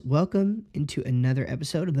Welcome into another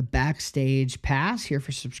episode of the Backstage Pass here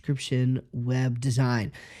for subscription web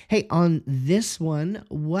design. Hey, on this one,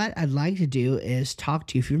 what I'd like to do is talk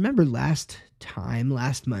to you. If you remember last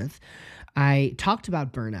month, I talked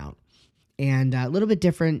about burnout and a little bit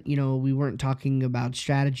different. We weren't talking about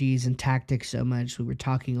strategies and tactics so much. We were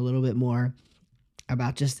talking a little bit more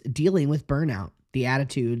about just dealing with burnout, the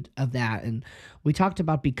attitude of that. And we talked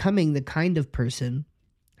about becoming the kind of person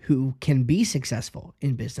who can be successful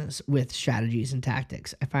in business with strategies and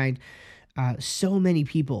tactics. I find so many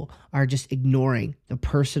people are just ignoring the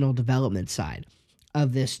personal development side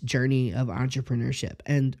of this journey of entrepreneurship.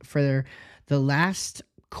 And for the last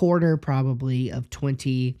quarter, probably of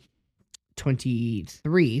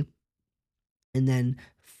 2023, and then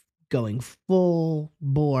going full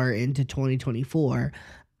bore into 2024,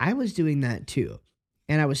 I was doing that too.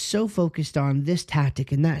 And I was so focused on this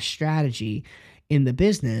tactic and that strategy in the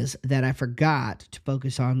business that I forgot to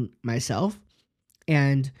focus on myself.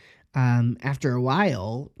 And after a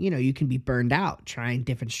while, you can be burned out trying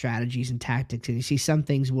different strategies and tactics. And you see some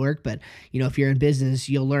things work, but, if you're in business,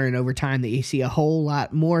 you'll learn over time that you see a whole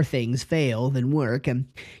lot more things fail than work. And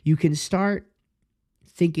you can start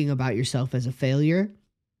thinking about yourself as a failure.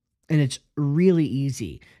 And it's really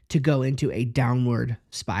easy to go into a downward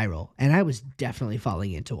spiral. And I was definitely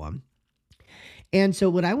falling into one. And so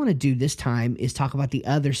what I want to do this time is talk about the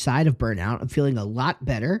other side of burnout. I'm feeling a lot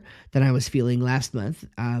better than I was feeling last month,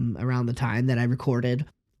 around the time that I recorded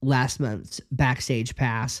last month's Backstage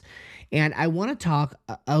Pass. And I want to talk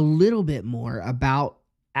a little bit more about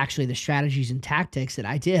actually the strategies and tactics that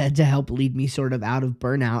I did to help lead me sort of out of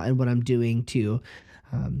burnout and what I'm doing to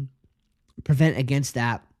prevent against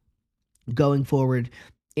that going forward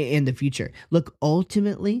in the future. Look,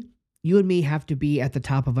 ultimately, you and me have to be at the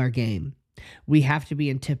top of our game. We have to be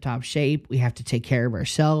in tip-top shape. We have to take care of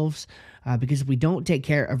ourselves because if we don't take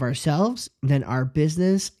care of ourselves, then our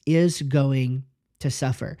business is going to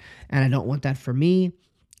suffer. And I don't want that for me,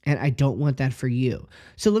 and I don't want that for you.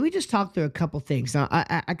 So let me just talk through a couple things. Now,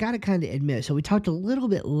 I got to kind of admit, so we talked a little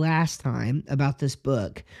bit last time about this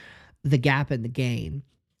book, The Gap and the Gain.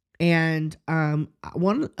 And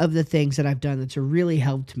one of the things that I've done that's really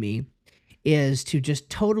helped me is to just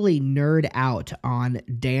totally nerd out on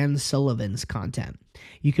Dan Sullivan's content.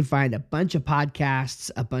 You can find a bunch of podcasts,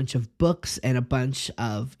 a bunch of books, and a bunch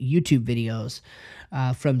of YouTube videos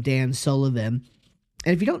from Dan Sullivan.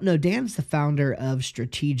 And if you don't know, Dan's the founder of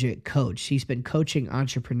Strategic Coach. He's been coaching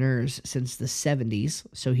entrepreneurs since the 70s,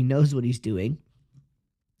 so he knows what he's doing.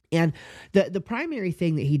 And the primary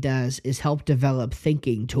thing that he does is help develop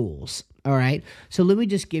thinking tools, all right? So let me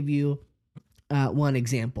just give you one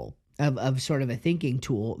example of sort of a thinking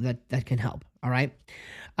tool that can help, all right?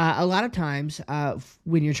 A lot of times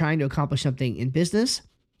when you're trying to accomplish something in business,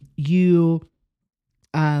 you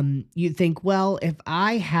think, well, if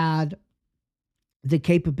I had the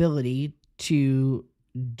capability to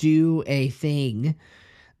do a thing,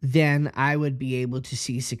 then I would be able to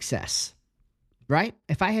see success, right?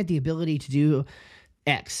 If I had the ability to do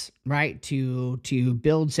X, right? To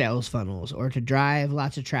build sales funnels or to drive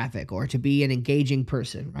lots of traffic or to be an engaging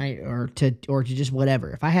person, right? Or to just whatever.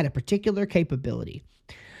 If I had a particular capability,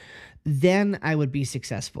 then I would be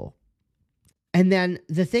successful. And then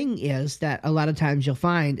the thing is that a lot of times you'll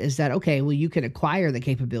find is that, okay, well, you can acquire the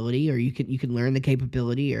capability or you can learn the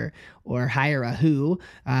capability or hire a who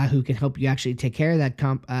can help you actually take care of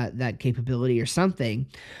that capability or something.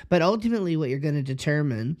 But ultimately what you're going to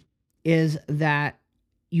determine is that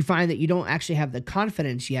you find that you don't actually have the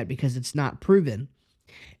confidence yet because it's not proven.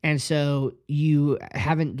 And so you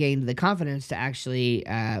haven't gained the confidence to actually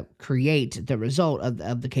create the result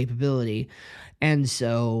of the capability. And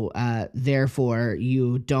so therefore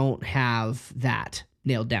you don't have that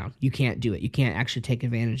nailed down. You can't do it. You can't actually take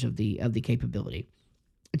advantage of the capability.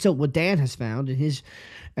 And so what Dan has found in his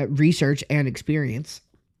research and experience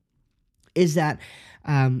is that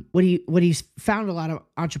what he's found a lot of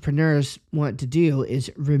entrepreneurs want to do is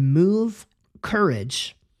remove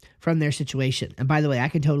courage from their situation. And by the way, I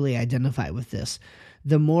can totally identify with this.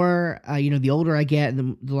 The more, the older I get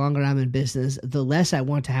and the longer I'm in business, the less I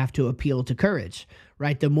want to have to appeal to courage,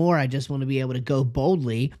 right? The more I just want to be able to go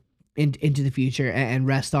boldly into the future and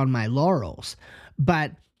rest on my laurels.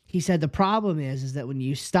 But he said the problem is that when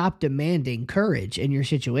you stop demanding courage in your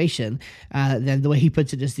situation, then the way he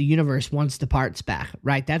puts it is the universe wants the parts back,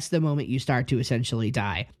 right? That's the moment you start to essentially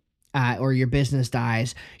die. Or your business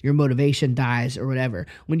dies, your motivation dies, or whatever.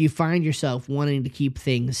 When you find yourself wanting to keep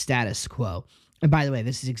things status quo. And by the way,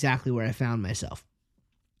 this is exactly where I found myself.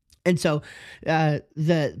 And so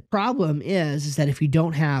the problem is that if you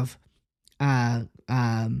don't have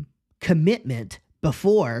commitment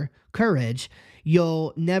before courage,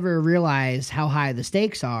 you'll never realize how high the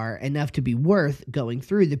stakes are enough to be worth going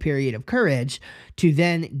through the period of courage to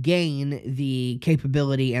then gain the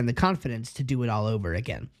capability and the confidence to do it all over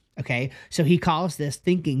again. Okay. So he calls this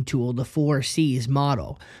thinking tool the 4 C's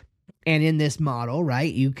model. And in this model,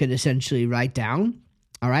 right, you could essentially write down,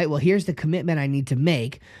 all right, well, here's the commitment I need to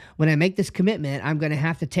make. When I make this commitment, I'm going to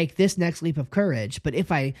have to take this next leap of courage. But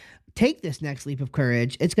if I take this next leap of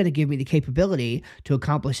courage, it's going to give me the capability to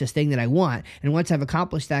accomplish this thing that I want. And once I've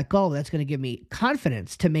accomplished that goal, that's going to give me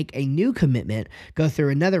confidence to make a new commitment, go through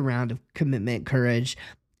another round of commitment, courage,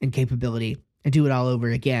 and capability, and do it all over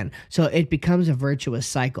again. So it becomes a virtuous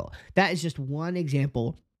cycle. That is just one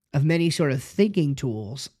example of many sort of thinking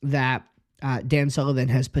tools that Dan Sullivan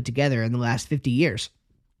has put together in the last 50 years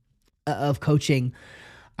of coaching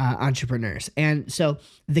entrepreneurs. And so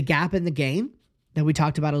the gap in the gain that we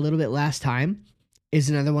talked about a little bit last time is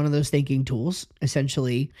another one of those thinking tools.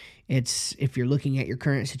 Essentially, it's if you're looking at your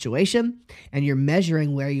current situation and you're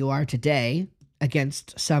measuring where you are today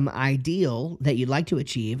against some ideal that you'd like to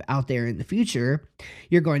achieve out there in the future,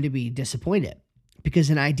 you're going to be disappointed because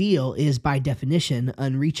an ideal is by definition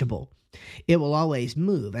unreachable. It will always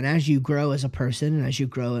move. And as you grow as a person and as you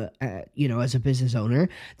grow, as a business owner,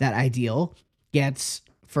 that ideal gets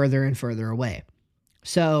further and further away.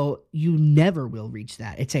 So you never will reach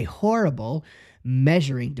that. It's a horrible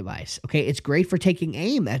measuring device. Okay. It's great for taking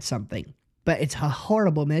aim at something, but it's a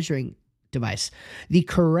horrible measuring device. The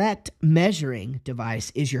correct measuring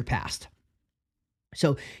device is your past.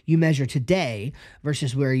 So you measure today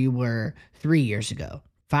versus where you were 3 years ago,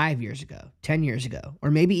 5 years ago, 10 years ago, or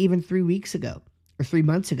maybe even 3 weeks ago or 3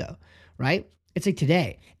 months ago, right? It's like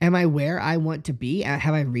today. Am I where I want to be?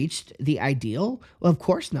 Have I reached the ideal? Well, of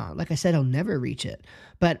course not. Like I said, I'll never reach it.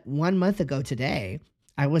 But 1 month ago today,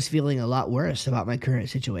 I was feeling a lot worse about my current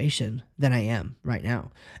situation than I am right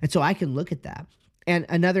now. And so I can look at that. And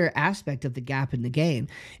another aspect of the gap in the gain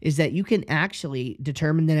is that you can actually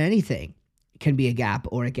determine that anything can be a gap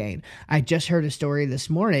or a gain. I just heard a story this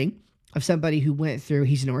morning of somebody who went through,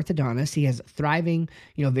 he's an orthodontist, he has a thriving,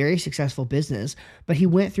 very successful business, but he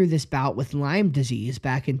went through this bout with Lyme disease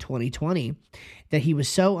back in 2020 that he was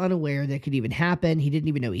so unaware that it could even happen. He didn't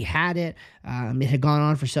even know he had it. It had gone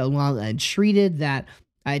on for so long untreated that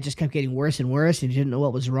it just kept getting worse and worse, and he didn't know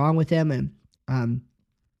what was wrong with him. And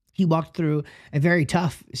he walked through a very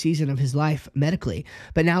tough season of his life medically,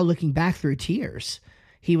 but now looking back through tears,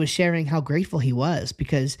 he was sharing how grateful he was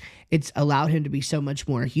because it's allowed him to be so much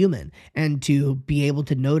more human and to be able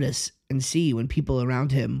to notice and see when people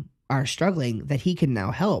around him are struggling that he can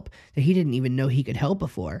now help, that he didn't even know he could help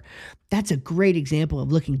before. That's a great example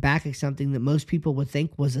of looking back at something that most people would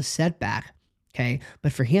think was a setback, okay?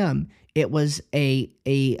 But for him, it was a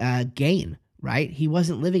gain. Right? He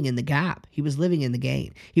wasn't living in the gap. He was living in the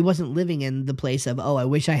gain. He wasn't living in the place of, I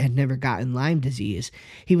wish I had never gotten Lyme disease.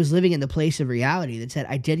 He was living in the place of reality that said,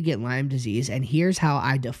 I did get Lyme disease, and here's how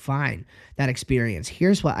I define that experience.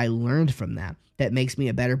 Here's what I learned from that makes me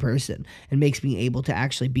a better person and makes me able to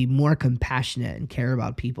actually be more compassionate and care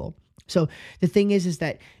about people. So the thing is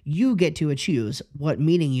that you get to choose what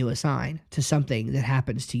meaning you assign to something that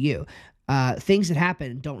happens to you. Things that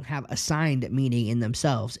happen don't have assigned meaning in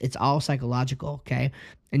themselves. It's all psychological, okay?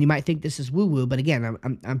 And you might think this is woo-woo, but again,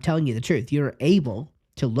 I'm telling you the truth. You're able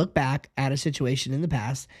to look back at a situation in the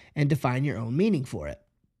past and define your own meaning for it.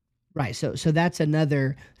 Right, so that's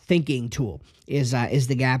another thinking tool is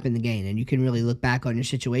the gap in the gain, and you can really look back on your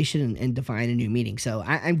situation and define a new meaning. So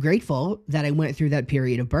I'm grateful that I went through that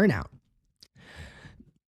period of burnout.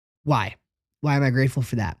 Why? Why am I grateful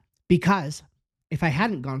for that? Because if I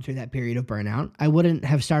hadn't gone through that period of burnout, I wouldn't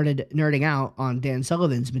have started nerding out on Dan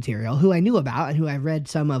Sullivan's material, who I knew about and who I've read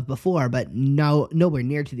some of before, but nowhere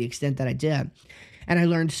near to the extent that I did. And I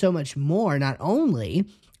learned so much more, not only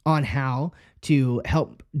on how to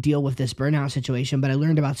help deal with this burnout situation, but I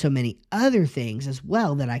learned about so many other things as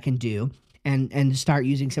well that I can do and start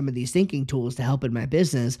using some of these thinking tools to help in my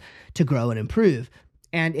business to grow and improve.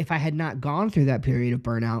 And if I had not gone through that period of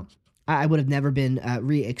burnout, I would have never been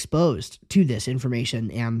re-exposed to this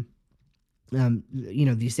information and,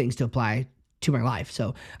 these things to apply to my life.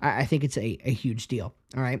 So I think it's a huge deal.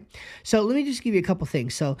 All right. So let me just give you a couple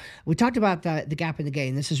things. So we talked about the gap in the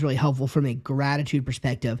gain. This is really helpful from a gratitude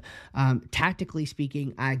perspective. Tactically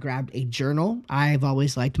speaking, I grabbed a journal. I've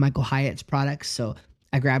always liked Michael Hyatt's products. So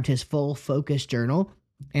I grabbed his full focus journal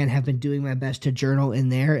and have been doing my best to journal in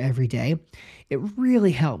there every day. It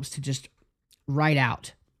really helps to just write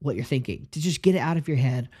out what you're thinking, to just get it out of your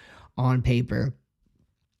head on paper.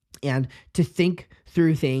 and to think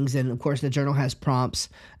through things. And of course, the journal has prompts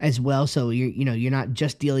as well. So you're not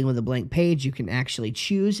just dealing with a blank page. You can actually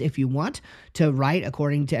choose if you want to write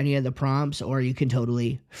according to any of the prompts, or you can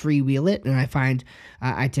totally freewheel it. And I find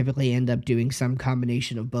I typically end up doing some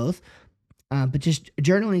combination of both. But just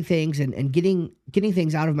journaling things and getting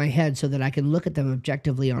things out of my head so that I can look at them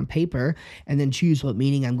objectively on paper and then choose what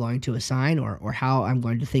meaning I'm going to assign, or how I'm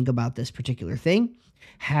going to think about this particular thing,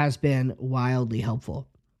 has been wildly helpful.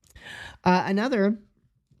 Another,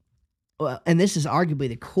 well, and this is arguably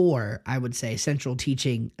the core, I would say, central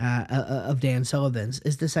teaching of Dan Sullivan's,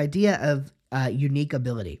 is this idea of unique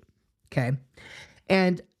ability. Okay.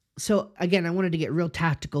 And so, again, I wanted to get real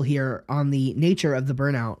tactical here on the nature of the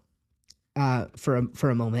burnout for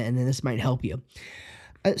a moment, and then this might help you.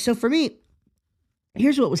 So for me,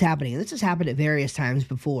 here's what was happening. And this has happened at various times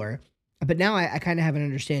before, but now I kind of have an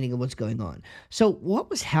understanding of what's going on. So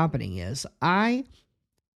what was happening is I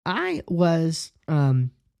was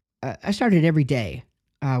I started every day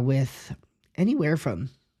with anywhere from,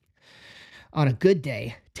 on a good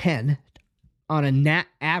day, 10, on a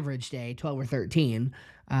average day, 12 or 13,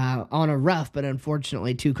 on a rough but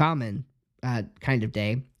unfortunately too common kind of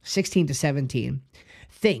day, 16 to 17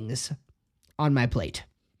 things on my plate.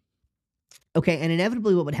 Okay, and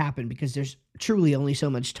inevitably what would happen, because there's truly only so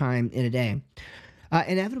much time in a day,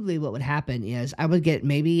 inevitably what would happen is I would get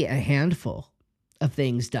maybe a handful of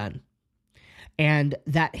things done. And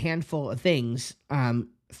that handful of things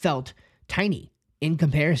felt tiny in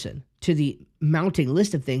comparison to the mounting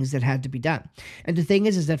list of things that had to be done. And the thing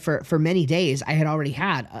is that for many days, I had already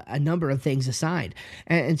had a number of things assigned.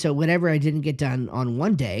 And so whatever I didn't get done on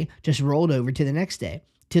one day just rolled over to the next day,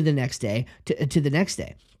 to the next day, to the next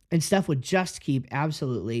day. And stuff would just keep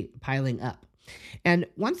absolutely piling up. And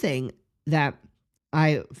one thing that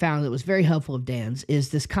I found that was very helpful of Dan's is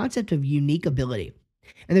this concept of unique ability.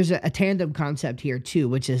 And there's a tandem concept here too,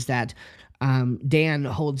 which is that Dan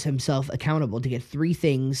holds himself accountable to get 3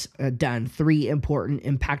 things done, 3 important,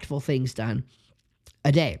 impactful things done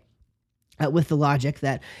a day, with the logic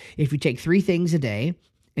that if you take 3 things a day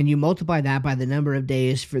and you multiply that by the number of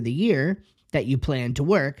days for the year that you plan to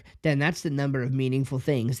work, then that's the number of meaningful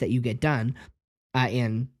things that you get done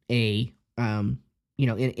in a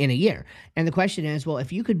in a year. And the question is, well,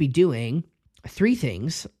 if you could be doing 3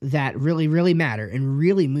 things that really, really matter and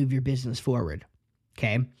really move your business forward,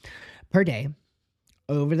 okay, per day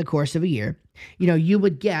over the course of a year, you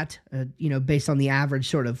would get, based on the average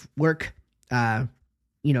sort of work,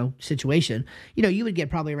 situation, you would get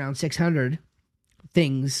probably around 600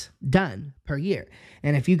 things done per year.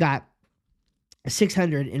 And if you got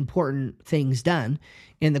 600 important things done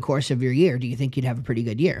in the course of your year, do you think you'd have a pretty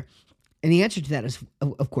good year? And the answer to that is,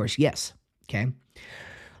 of course, yes. Okay.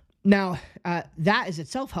 Now, that is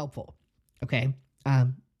itself helpful, okay?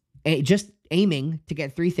 Just aiming to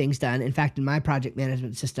get 3 things done. In fact, in my project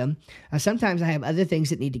management system, sometimes I have other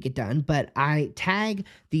things that need to get done, but I tag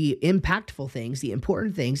the impactful things, the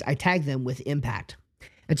important things, I tag them with impact.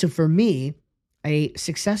 And so for me, a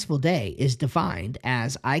successful day is defined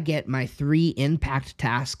as I get my 3 impact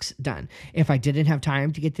tasks done. If I didn't have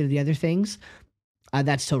time to get to the other things,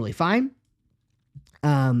 that's totally fine.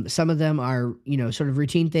 Some of them are, sort of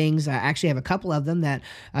routine things. I actually have a couple of them that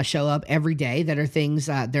show up every day that are things,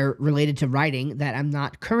 they're related to writing that I'm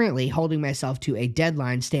not currently holding myself to a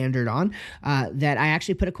deadline standard on, that I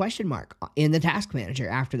actually put a question mark in the task manager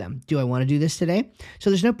after them. Do I want to do this today? So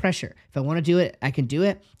there's no pressure. If I want to do it, I can do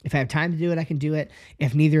it. If I have time to do it, I can do it.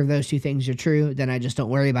 If neither of those 2 things are true, then I just don't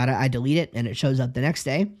worry about it. I delete it and it shows up the next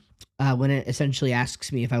day when it essentially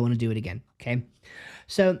asks me if I want to do it again. Okay.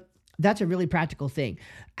 So that's a really practical thing.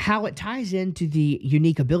 How it ties into the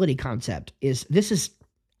unique ability concept is,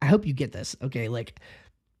 I hope you get this, okay? Like,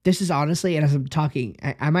 this is honestly, and as I'm talking,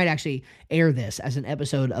 I might actually air this as an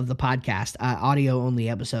episode of the podcast, audio only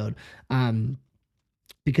episode,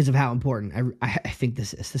 because of how important I think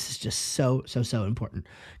this is. This is just so important,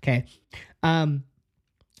 okay?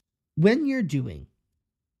 When you're doing,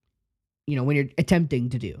 when you're attempting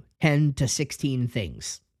to do 10 to 16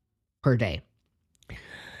 things per day,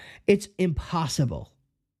 it's impossible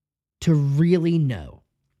to really know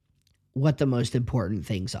what the most important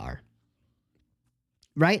things are,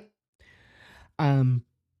 right?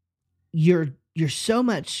 You're so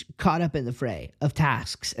much caught up in the fray of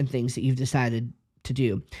tasks and things that you've decided to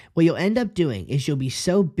do. What you'll end up doing is you'll be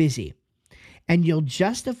so busy, and you'll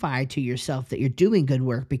justify to yourself that you're doing good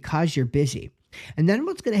work because you're busy. And then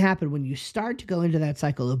what's going to happen when you start to go into that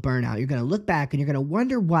cycle of burnout, you're going to look back and you're going to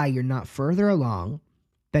wonder why you're not further along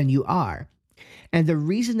than you are. And the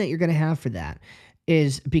reason that you're going to have for that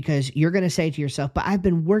is because you're going to say to yourself, but I've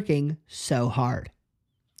been working so hard.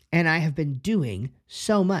 and I have been doing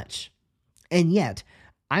so much, and yet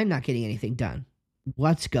I'm not getting anything done.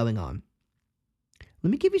 What's going on? Let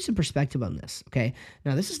me give you some perspective on this, okay?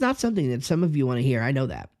 Now, this is not something that some of you want to hear. I know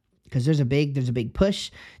that because there's a big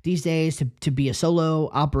push these days to be a solo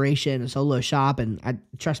operation, a solo shop, and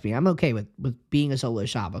trust me, I'm okay with being a solo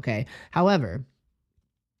shop, okay? However,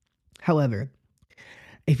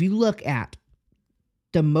 if you look at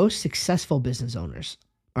the most successful business owners,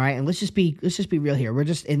 all right, and let's just be real here. We're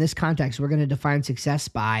just in this context, we're going to define success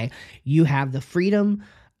by you have the freedom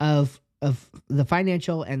of the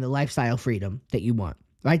financial and the lifestyle freedom that you want,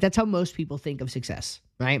 right? That's how most people think of success,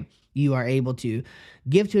 right? You are able to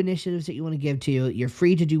give to initiatives that you want to give to. You're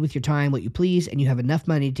free to do with your time what you please, and you have enough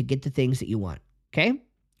money to get the things that you want, okay?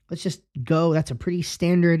 Let's just go. That's a pretty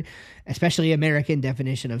standard, especially American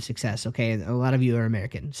definition of success, okay? And a lot of you are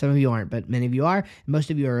American. Some of you aren't, but many of you are.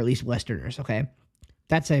 Most of you are at least Westerners, okay?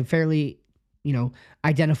 That's a fairly,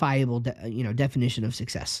 identifiable, definition of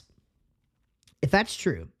success. If that's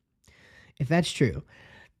true,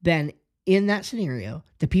 then in that scenario,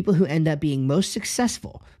 the people who end up being most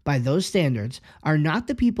successful by those standards are not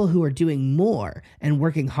the people who are doing more and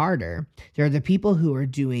working harder. They're the people who are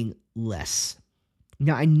doing less.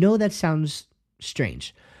 Now, I know that sounds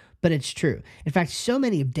strange, but it's true. In fact, so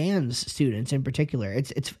many of Dan's students in particular,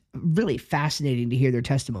 it's really fascinating to hear their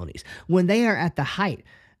testimonies. When they are at the height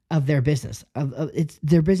of their business,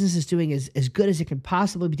 their business is doing as good as it can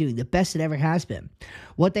possibly be doing, the best it ever has been.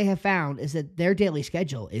 What they have found is that their daily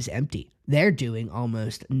schedule is empty. They're doing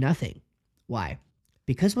almost nothing. Why?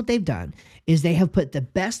 Because what they've done is they have put the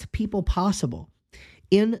best people possible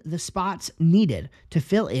in the spots needed to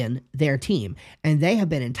fill in their team, and they have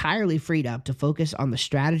been entirely freed up to focus on the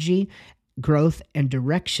strategy, growth, and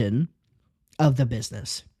direction of the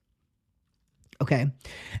business. Okay.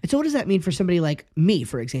 And so what does that mean for somebody like me,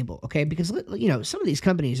 for example? Okay. Because, some of these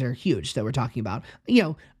companies are huge that we're talking about.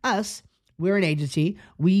 Us, we're an agency.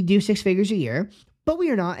 We do 6 figures a year, but we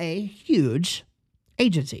are not a huge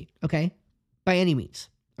agency. Okay. By any means.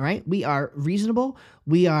 All right. We are reasonable.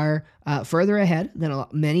 We are further ahead than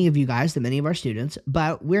many of you guys, than many of our students,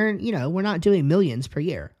 but we're not doing millions per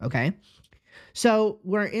year. Okay. So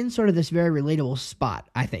we're in sort of this very relatable spot,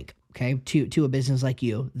 I think. Okay. To a business like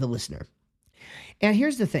you, the listener. And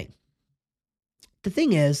here's the thing. The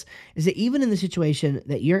thing is that even in the situation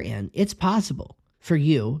that you're in, it's possible for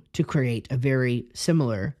you to create a very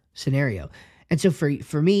similar scenario. And so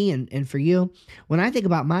for me and for you, when I think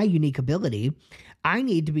about my unique ability, I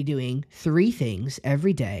need to be doing 3 things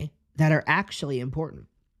every day that are actually important.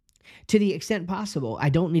 To the extent possible, I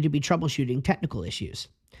don't need to be troubleshooting technical issues.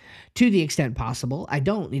 To the extent possible, I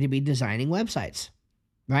don't need to be designing websites,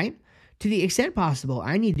 right? To the extent possible,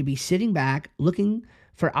 I need to be sitting back looking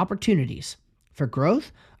for opportunities for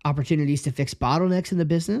growth, opportunities to fix bottlenecks in the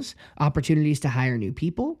business, opportunities to hire new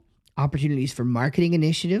people, opportunities for marketing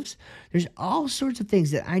initiatives. There's all sorts of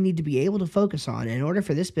things that I need to be able to focus on in order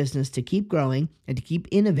for this business to keep growing and to keep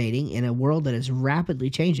innovating in a world that is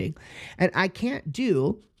rapidly changing. And I can't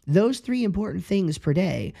do those 3 important things per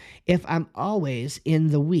day if I'm always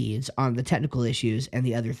in the weeds on the technical issues and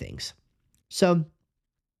the other things. So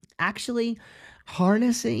actually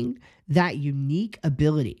harnessing that unique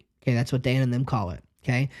ability, okay, that's what Dan and them call it,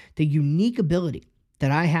 okay, the unique ability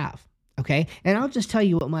that I have, okay, and I'll just tell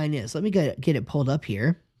you what mine is. Let me get it pulled up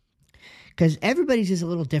here because everybody's is a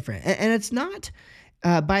little different, and it's not,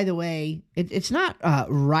 by the way, it's not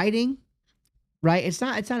writing, right? It's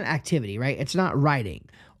not an activity, right? It's not writing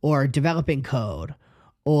or developing code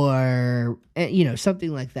or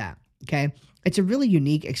something like that, okay? It's a really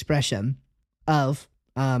unique expression of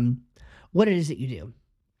what it is that you do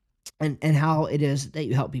and how it is that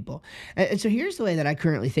you help people. And so here's the way that I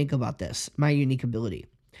currently think about this. My unique ability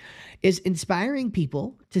is inspiring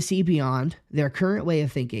people to see beyond their current way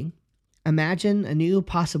of thinking, imagine a new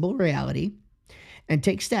possible reality, and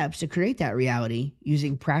take steps to create that reality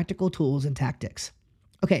using practical tools and tactics.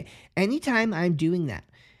 Okay, anytime I'm doing that,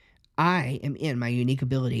 I am in my unique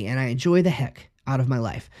ability and I enjoy the heck out of my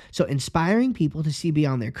life. So inspiring people to see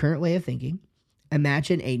beyond their current way of thinking,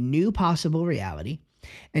 imagine a new possible reality,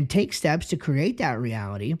 and take steps to create that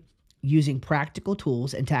reality using practical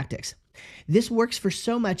tools and tactics. This works for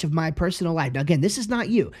so much of my personal life. Now, again, this is not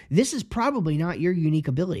you. This is probably not your unique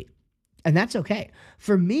ability, and that's okay.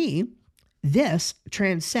 For me, this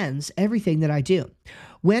transcends everything that I do.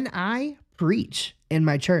 When I preach in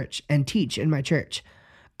my church and teach in my church,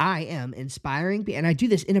 I am inspiring, and I do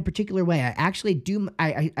this in a particular way. I actually do,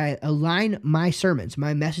 I align my sermons,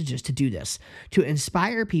 my messages to do this, to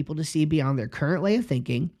inspire people to see beyond their current way of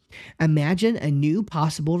thinking, imagine a new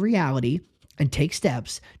possible reality, and take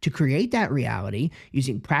steps to create that reality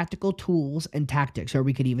using practical tools and tactics, or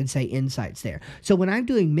we could even say insights there. So when I'm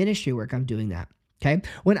doing ministry work, I'm doing that. Okay.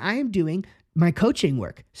 When I am doing my coaching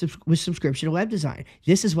work with subscription web design,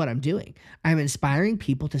 this is what I'm doing. I'm inspiring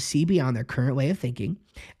people to see beyond their current way of thinking,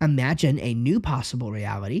 imagine a new possible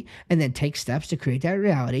reality, and then take steps to create that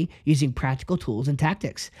reality using practical tools and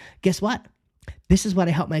tactics. Guess what? This is what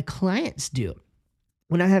I help my clients do.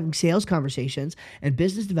 When I'm having sales conversations and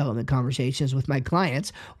business development conversations with my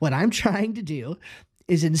clients, what I'm trying to do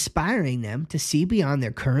is inspiring them to see beyond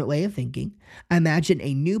their current way of thinking, imagine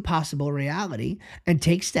a new possible reality, and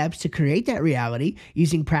take steps to create that reality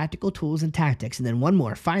using practical tools and tactics. And then one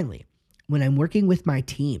more, finally, when I'm working with my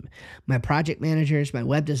team, my project managers, my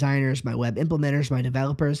web designers, my web implementers, my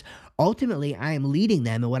developers, ultimately I am leading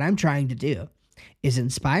them, and what I'm trying to do is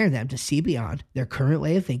inspire them to see beyond their current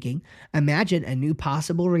way of thinking, imagine a new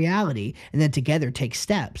possible reality, and then together take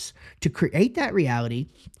steps to create that reality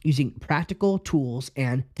using practical tools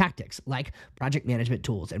and tactics like project management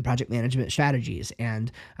tools and project management strategies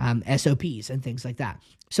and SOPs and things like that.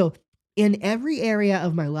 So in every area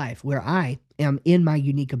of my life where I am in my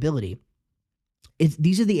unique ability,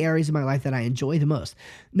 these are the areas of my life that I enjoy the most.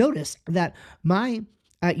 Notice that my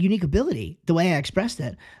unique ability, the way I expressed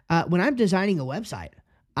it, when I'm designing a website,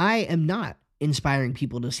 I am not inspiring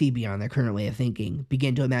people to see beyond their current way of thinking,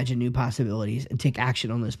 begin to imagine new possibilities, and take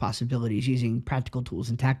action on those possibilities using practical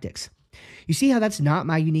tools and tactics. You see how that's not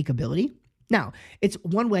my unique ability? Now, it's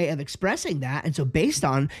one way of expressing that. And so based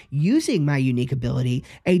on using my unique ability,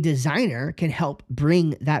 a designer can help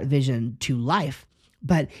bring that vision to life.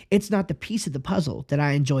 But it's not the piece of the puzzle that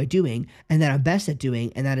I enjoy doing and that I'm best at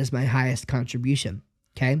doing, and that is my highest contribution.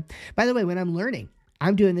 Okay. By the way, when I'm learning,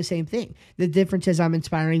 I'm doing the same thing. The difference is I'm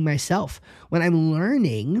inspiring myself. When I'm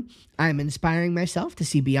learning, I'm inspiring myself to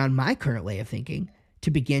see beyond my current way of thinking,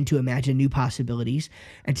 to begin to imagine new possibilities,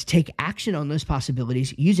 and to take action on those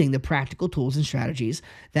possibilities using the practical tools and strategies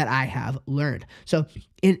that I have learned. So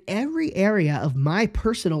in every area of my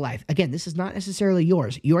personal life, again, this is not necessarily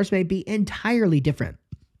yours. Yours may be entirely different.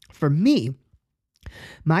 For me,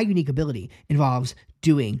 my unique ability involves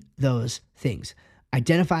doing those things.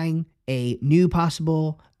 Identifying a new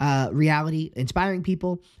possible reality, inspiring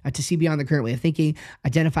people to see beyond the current way of thinking,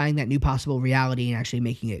 identifying that new possible reality and actually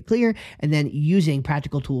making it clear, and then using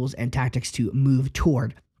practical tools and tactics to move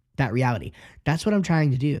toward that reality. That's what I'm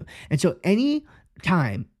trying to do. And so any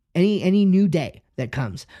time, any new day that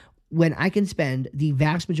comes when I can spend the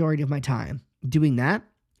vast majority of my time doing that,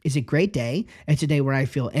 is a great day. It's a day where I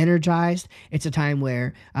feel energized. It's a day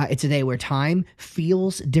where time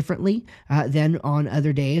feels differently than on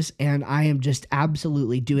other days, and I am just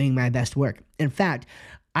absolutely doing my best work. In fact,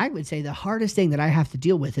 I would say the hardest thing that I have to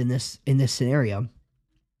deal with in this scenario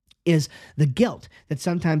is the guilt that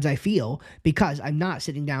sometimes I feel because I'm not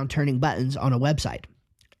sitting down turning buttons on a website.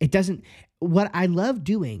 What I love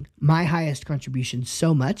doing, my highest contribution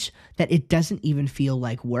so much that it doesn't even feel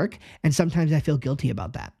like work. And sometimes I feel guilty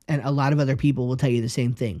about that. And a lot of other people will tell you the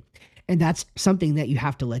same thing. And that's something that you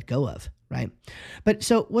have to let go of, right? But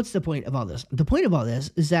so what's the point of all this? The point of all this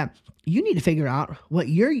is that you need to figure out what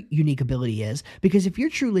your unique ability is, because if you're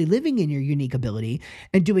truly living in your unique ability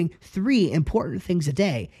and doing 3 important things a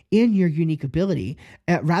day in your unique ability,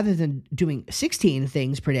 rather than doing 16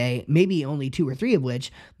 things per day, maybe only 2 or 3 of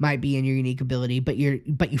which might be in your unique ability, but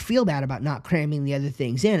you feel bad about not cramming the other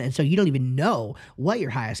things in, and so you don't even know what your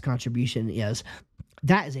highest contribution is,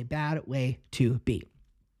 that is a bad way to be.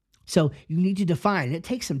 So you need to define, and it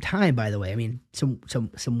takes some time, by the way. I mean, some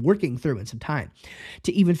working through and some time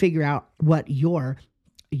to even figure out what your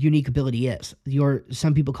unique ability is.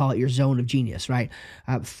 Some people call it your zone of genius, right?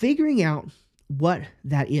 Figuring out what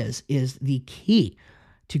that is the key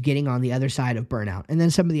to getting on the other side of burnout. And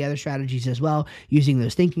then some of the other strategies as well, using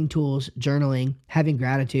those thinking tools, journaling, having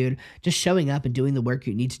gratitude, just showing up and doing the work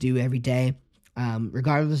you need to do every day.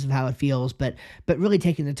 Regardless of how it feels, but really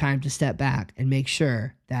taking the time to step back and make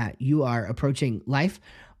sure that you are approaching life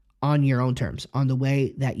on your own terms, on the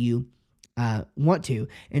way that you want to,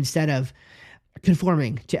 instead of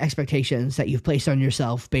conforming to expectations that you've placed on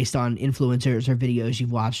yourself based on influencers or videos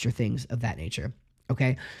you've watched or things of that nature.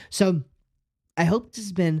 Okay, so I hope this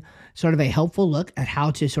has been sort of a helpful look at how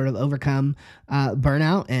to sort of overcome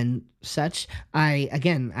burnout and such.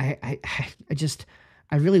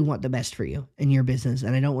 I really want the best for you in your business,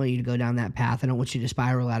 and I don't want you to go down that path. I don't want you to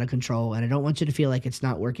spiral out of control, and I don't want you to feel like it's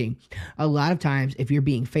not working. A lot of times, if you're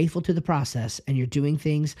being faithful to the process and you're doing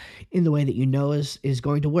things in the way that you know is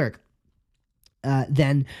going to work,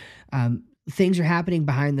 then things are happening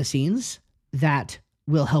behind the scenes that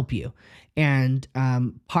will help you. And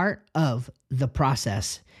part of the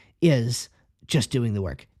process is just doing the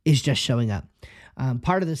work, is just showing up.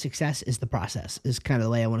 Part of the success is the process, is kind of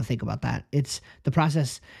the way I want to think about that. It's the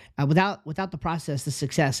process. Without the process, the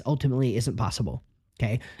success ultimately isn't possible.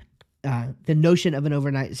 Okay. The notion of an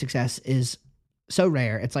overnight success is so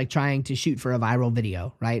rare. It's like trying to shoot for a viral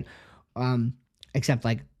video, right? Except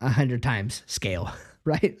like 100 times scale,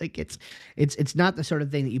 right? Like it's not the sort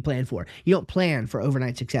of thing that you plan for. You don't plan for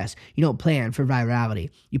overnight success. You don't plan for virality.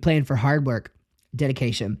 You plan for hard work,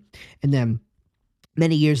 dedication, and then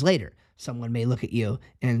many years later, someone may look at you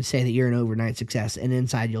and say that you're an overnight success, and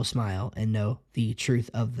inside you'll smile and know the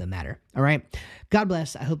truth of the matter. All right. God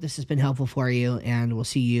bless. I hope this has been helpful for you, and we'll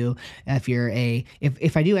see you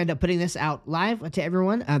if I do end up putting this out live to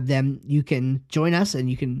everyone, then you can join us and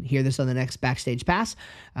you can hear this on the next Backstage Pass.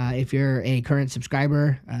 If you're a current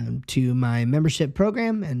subscriber to my membership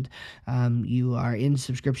program and you are in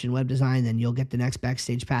subscription web design, then you'll get the next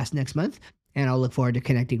Backstage Pass next month, and I'll look forward to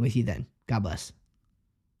connecting with you then. God bless.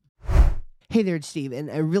 Hey there, it's Steve,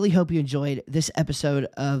 and I really hope you enjoyed this episode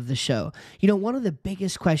of the show. You know, one of the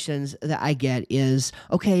biggest questions that I get is,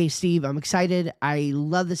 okay, Steve, I'm excited. I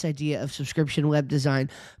love this idea of subscription web design,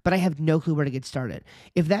 but I have no clue where to get started.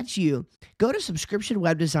 If that's you, go to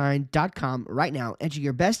subscriptionwebdesign.com right now, enter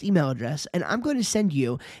your best email address, and I'm going to send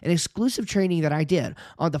you an exclusive training that I did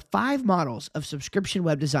on the 5 models of subscription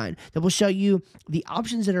web design that will show you the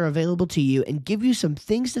options that are available to you and give you some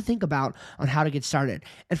things to think about on how to get started.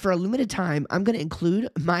 And for a limited time, I'm going to include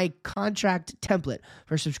my contract template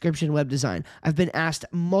for subscription web design. I've been asked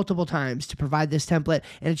multiple times to provide this template,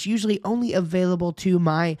 and it's usually only available to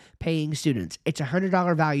my paying students. It's a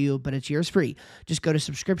 $100 value, but it's yours free. Just go to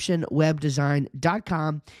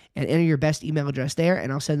subscriptionwebdesign.com and enter your best email address there,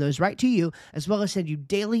 and I'll send those right to you, as well as send you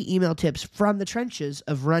daily email tips from the trenches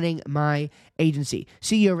of running my agency.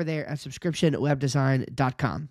 See you over there at subscriptionwebdesign.com.